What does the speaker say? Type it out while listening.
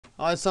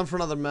Alright, it's time for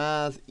another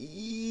math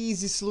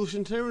easy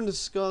solution. Today we're going to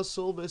discuss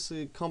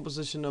basically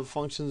composition of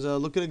functions.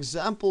 Look at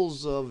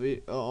examples of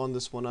it, on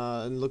this one,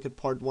 and look at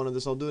part one of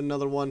this. I'll do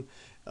another one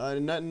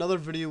in another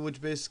video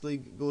which basically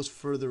goes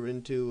further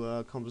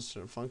into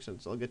composition of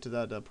functions. I'll get to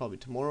that probably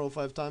tomorrow if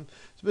I have time.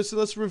 So basically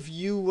let's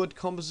review what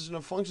composition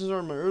of functions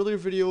are. In my earlier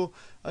video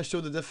I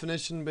showed the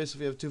definition.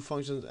 Basically we have two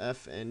functions,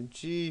 f and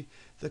g.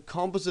 The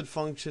composite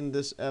function,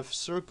 this f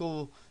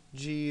circle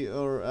g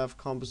or f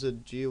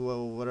composite g,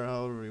 well, whatever,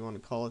 however you want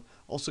to call it,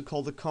 also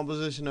called the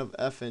composition of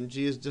f and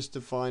g, is just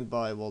defined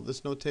by, well,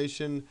 this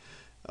notation,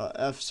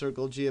 f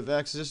circle g of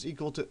x is just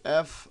equal to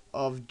f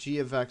of g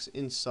of x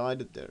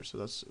inside it there.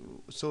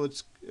 So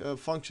it's a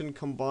function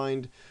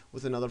combined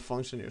with another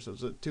function here. So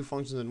it's two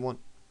functions in one.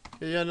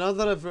 Yeah, now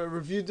that I've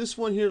reviewed this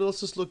one here, let's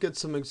just look at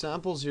some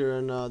examples here.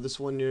 And this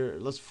one here,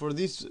 for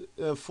these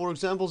four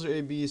examples here,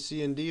 A, B,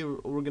 C, and D,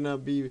 we're gonna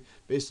be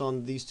based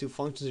on these two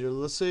functions here.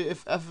 Let's say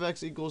if f of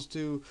x equals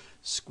to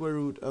square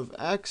root of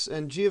x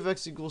and g of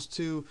x equals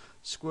to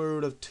square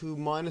root of 2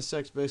 minus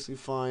x, basically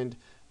find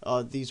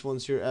these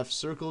ones here, f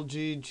circle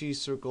g, g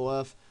circle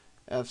f,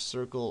 f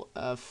circle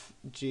f,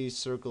 g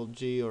circle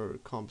g, or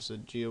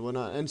composite g or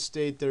whatnot, and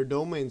state their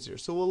domains here.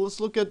 So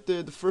let's look at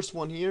the first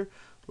one here,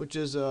 which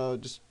is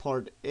just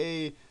part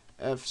A,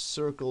 f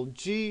circle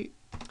g.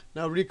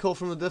 Now recall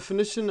from the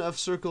definition, f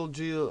circle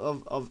g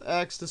of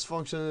x, this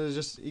function is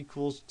just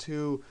equals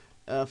to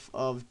f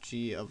of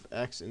g of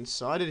x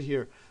inside it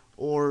here,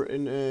 or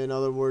in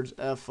other words,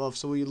 f of,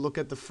 so we look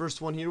at the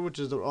first one here, which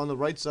is on the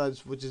right side,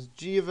 which is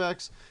g of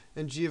x,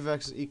 and g of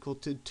x is equal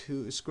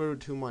to square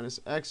root 2 minus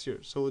x here.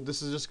 So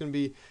this is just going to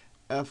be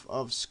f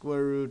of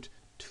square root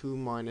 2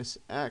 minus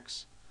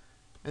x.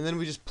 And then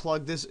we just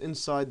plug this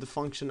inside the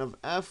function of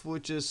f,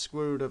 which is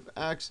square root of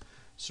x.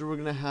 So we're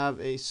going to have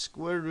a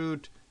square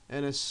root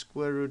and a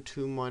square root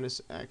 2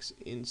 minus x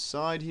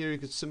inside here. You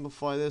could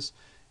simplify this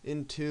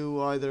into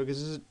either,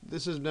 because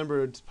this is,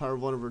 remember, it's power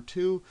of 1 over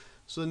 2.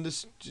 So then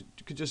this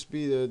could just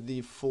be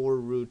the 4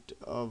 root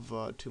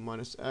of 2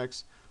 minus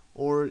x,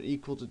 or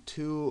equal to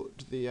 2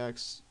 to the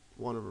x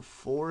 1 over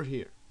 4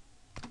 here.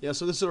 Yeah,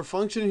 so this is our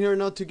function here.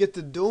 Now to get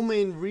the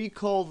domain,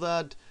 recall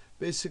that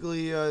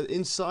basically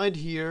inside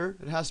here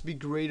it has to be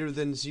greater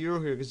than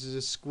 0 here, because this is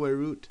a square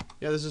root.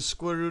 Yeah, this is a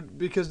square root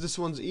because this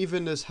one's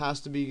even. This has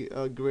to be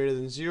greater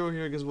than 0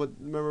 here, because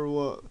remember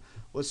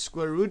what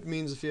square root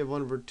means. If you have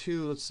 1 over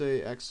 2, let's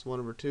say x 1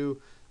 over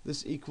 2,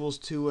 this equals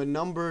to a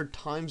number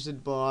times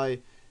it by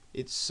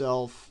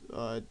itself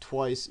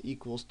twice,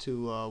 equals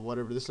to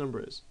whatever this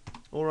number is.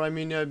 Or I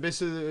mean,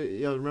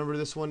 basically, remember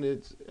this one,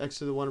 it's x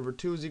to the 1 over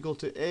 2 is equal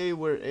to a,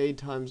 where a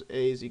times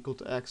a is equal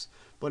to x.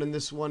 But in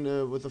this one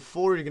with a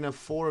 4, you're going to have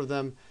 4 of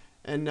them.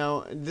 And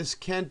now this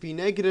can't be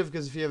negative,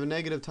 because if you have a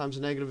negative times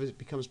a negative, it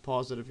becomes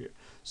positive here.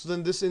 So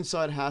then this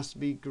inside has to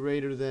be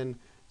greater than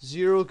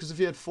 0, because if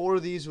you had 4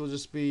 of these, it will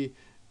just be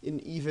an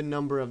even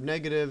number of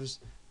negatives.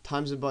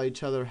 Times it by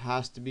each other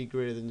has to be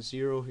greater than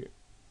 0 here.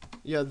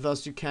 Yeah,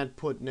 thus you can't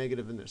put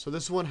negative in there. So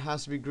this one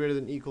has to be greater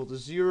than equal to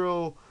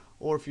 0.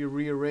 Or if you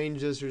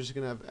rearrange this, you're just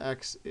going to have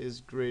x is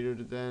greater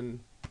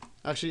than,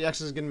 actually x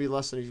is going to be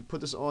less than, if you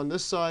put this on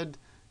this side,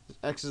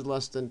 x is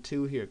less than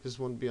 2 here, because this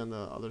one would be on the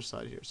other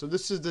side here. So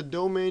this is the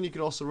domain. You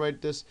could also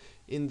write this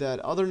in that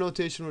other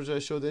notation which I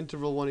showed, the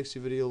interval 1 equals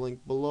video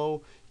link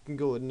below. You can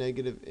go at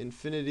negative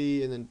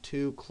infinity and then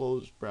 2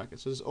 close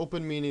brackets. So this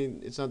open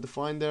meaning it's not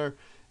defined there,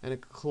 and a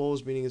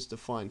closed meaning it's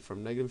defined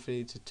from negative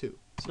infinity to 2.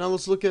 So now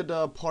let's look at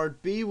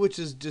part B, which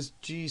is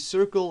just g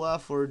circle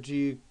f, or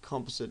g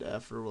composite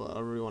f, or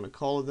whatever you want to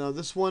call it. Now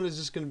this one is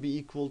just going to be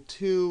equal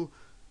to,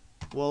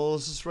 well,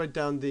 let's just write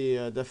down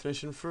the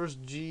definition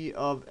first, g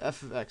of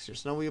f of x here.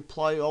 So now we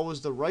apply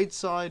always the right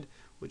side,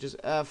 which is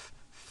f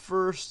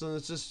first, and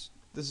this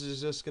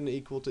is just going to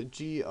equal to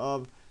g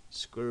of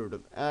square root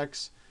of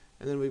x.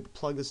 And then we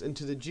plug this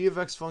into the g of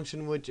x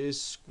function, which is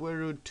square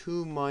root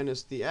 2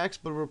 minus the x,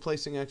 but we're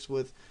replacing x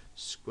with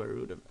square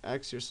root of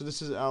x here. So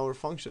this is our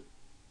function.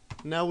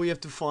 Now we have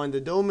to find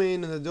the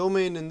domain, and the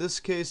domain in this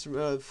case,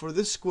 for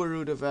this square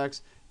root of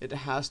x, it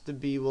has to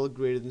be, well,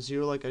 greater than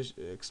 0, like I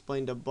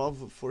explained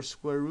above for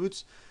square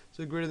roots.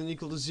 So greater than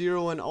equal to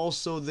 0, and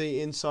also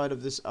the inside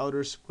of this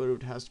outer square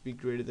root has to be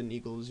greater than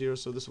equal to 0.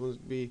 So this one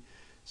would be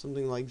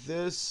something like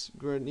this,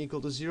 greater than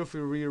equal to 0. If we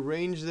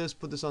rearrange this,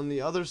 put this on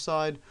the other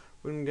side,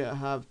 we're going to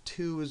have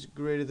 2 is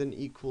greater than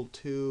equal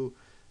to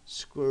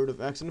square root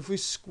of x. And if we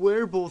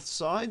square both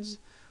sides,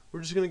 we're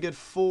just going to get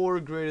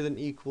 4 greater than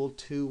equal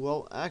to,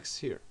 well, x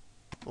here.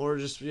 Or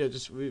just, yeah,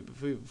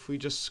 if we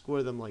just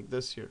square them like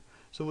this here.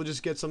 So we'll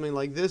just get something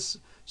like this.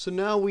 So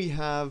now we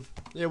have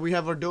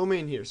our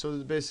domain here. So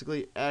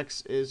basically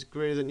x is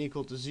greater than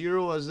equal to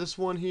 0 as this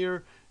one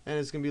here, and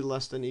it's going to be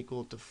less than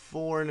equal to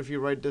 4. And if you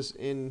write this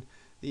in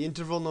the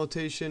interval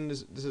notation,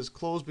 this is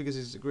closed because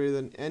it's greater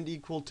than and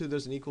equal to,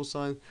 there's an equal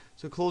sign.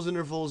 So closed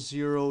interval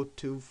 0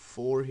 to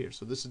 4 here.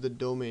 So this is the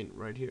domain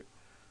right here.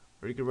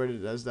 Or you could write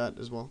it as that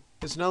as well.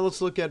 So now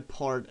let's look at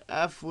part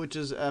f, which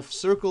is f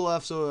circle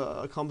f, so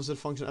a composite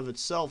function of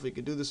itself. You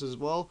could do this as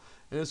well.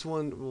 And this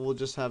one will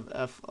just have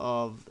f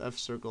of f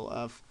circle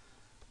f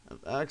of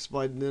x.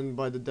 By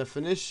the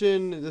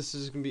definition, this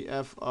is going to be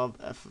f of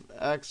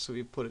x, so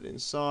we put it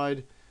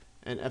inside.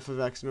 And f of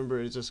x, remember,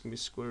 is just going to be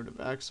square root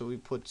of x, so we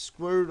put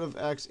square root of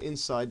x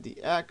inside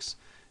the x.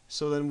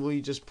 So then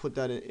we just put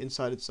that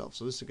inside itself.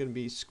 So this is going to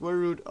be square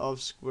root of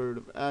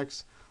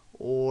x,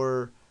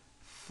 or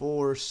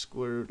 4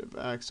 square root of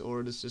x,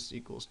 or this just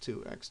equals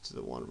 2x to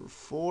the 1 over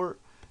 4.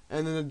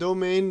 And then the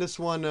domain, this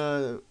one,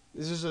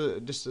 this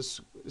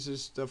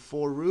is the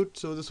 4 root,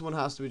 so this one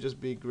has to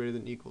be greater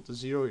than equal to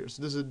 0 here.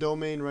 So this is a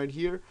domain right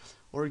here,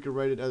 or you could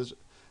write it as,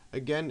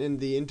 again, in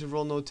the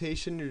interval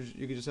notation,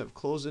 you could just have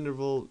close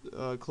interval,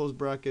 close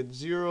bracket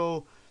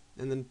 0,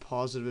 and then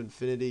positive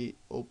infinity,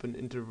 open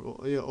interval,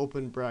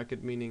 open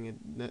bracket, meaning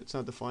it's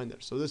not defined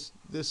there. So this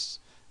is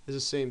the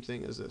same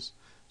thing as this.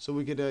 So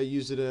we could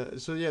use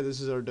it. So yeah,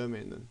 this is our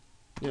domain then.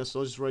 Yeah, so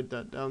I'll just write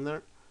that down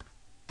there.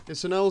 Okay,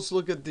 so now let's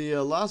look at the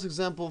last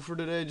example for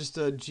today, just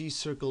a G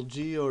circle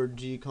G, or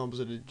G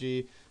composited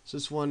G. So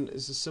this one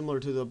is similar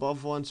to the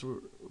above one.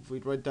 So if we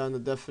write down the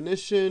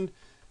definition,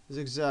 is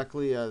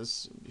exactly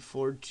as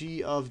before,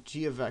 G of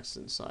x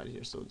inside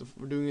here. So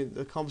we're doing it,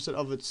 the composite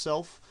of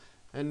itself.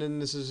 And then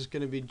this is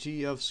going to be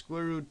G of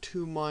square root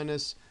 2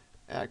 minus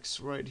x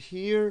right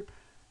here.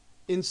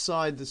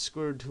 Inside the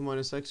square root 2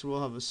 minus x,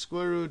 we'll have a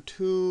square root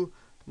 2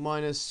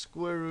 minus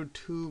square root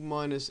 2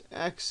 minus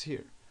x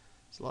here.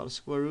 It's a lot of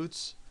square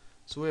roots.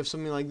 So we have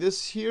something like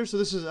this here. So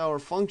this is our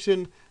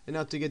function. And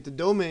now to get the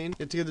domain,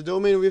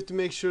 we have to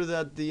make sure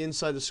that the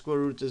inside the square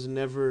root is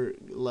never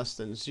less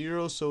than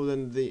 0. So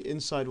then the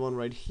inside one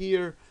right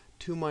here,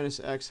 2 minus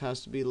x,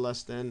 has to be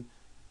greater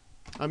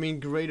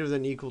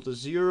than equal to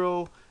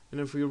 0. And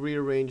if we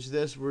rearrange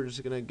this, we're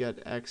just going to get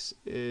x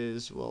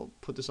is, well,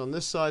 put this on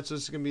this side, so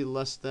this is going to be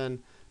less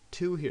than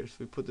 2 here. So if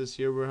we put this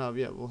here,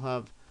 we'll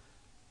have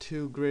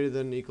 2 greater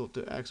than equal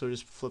to x, or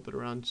just flip it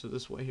around, so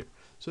this way here.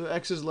 So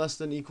x is less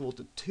than equal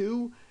to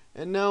 2,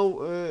 and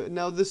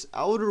now this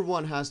outer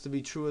one has to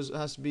be true,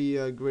 has to be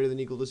greater than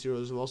equal to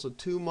 0 as well. So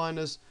 2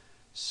 minus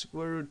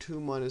square root 2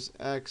 minus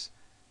x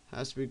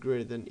has to be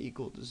greater than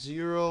equal to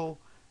 0.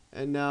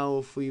 And now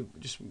if we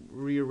just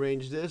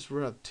rearrange this,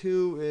 we'll have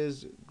 2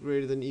 is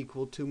greater than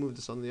equal to, move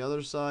this on the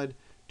other side,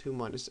 2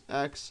 minus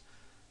x.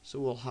 So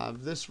we'll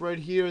have this right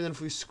here, and then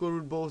if we square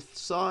root both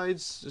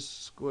sides,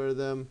 just square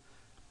them,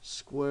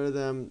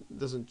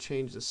 doesn't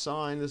change the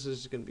sign. This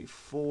is going to be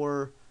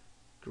 4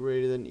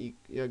 greater than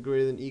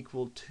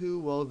equal to,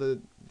 well, the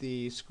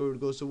square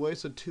root goes away,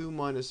 so 2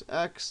 minus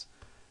x.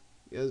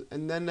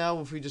 And then now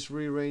if we just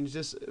rearrange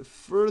this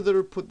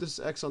further, put this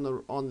x on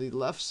the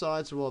left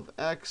side, so we'll have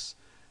x.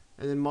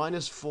 And then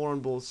minus 4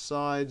 on both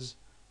sides.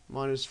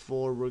 Minus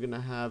 4, we're going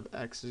to have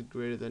x is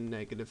greater than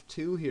negative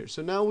 2 here.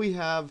 So now we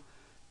have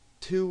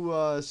two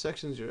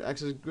sections here.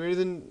 X is greater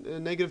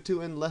than negative 2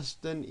 and less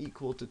than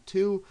equal to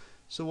 2.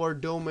 So our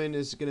domain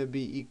is going to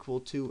be equal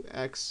to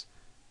x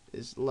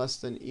is less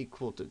than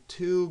equal to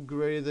 2,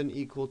 greater than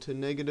equal to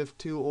negative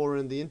 2, or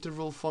in the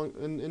interval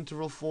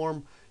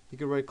form, you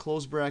can write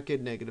close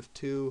bracket negative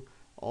 2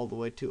 all the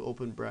way to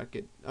open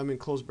bracket,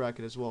 close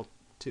bracket as well,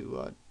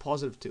 to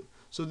positive 2.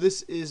 So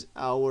this is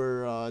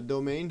our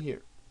domain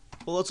here.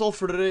 Well, that's all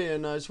for today,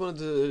 and I just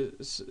wanted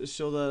to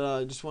show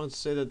that. Just wanted to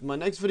say that my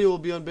next video will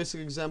be on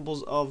basic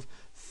examples of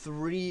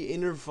three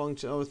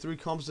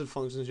composite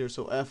functions here.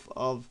 So f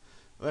of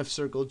f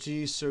circle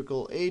G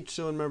circle H.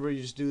 So remember,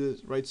 you just do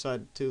the right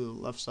side to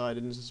left side,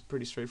 and this is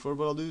pretty straightforward.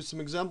 But I'll do some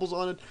examples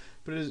on it,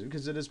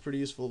 because it is pretty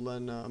useful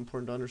and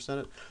important to understand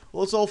it.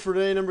 Well, that's all for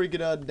today. Remember, you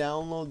can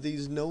download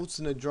these notes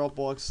in a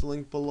Dropbox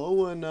link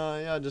below, and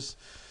yeah, just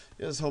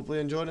hopefully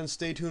enjoyed, and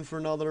stay tuned for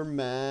another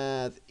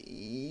math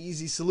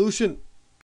easy solution.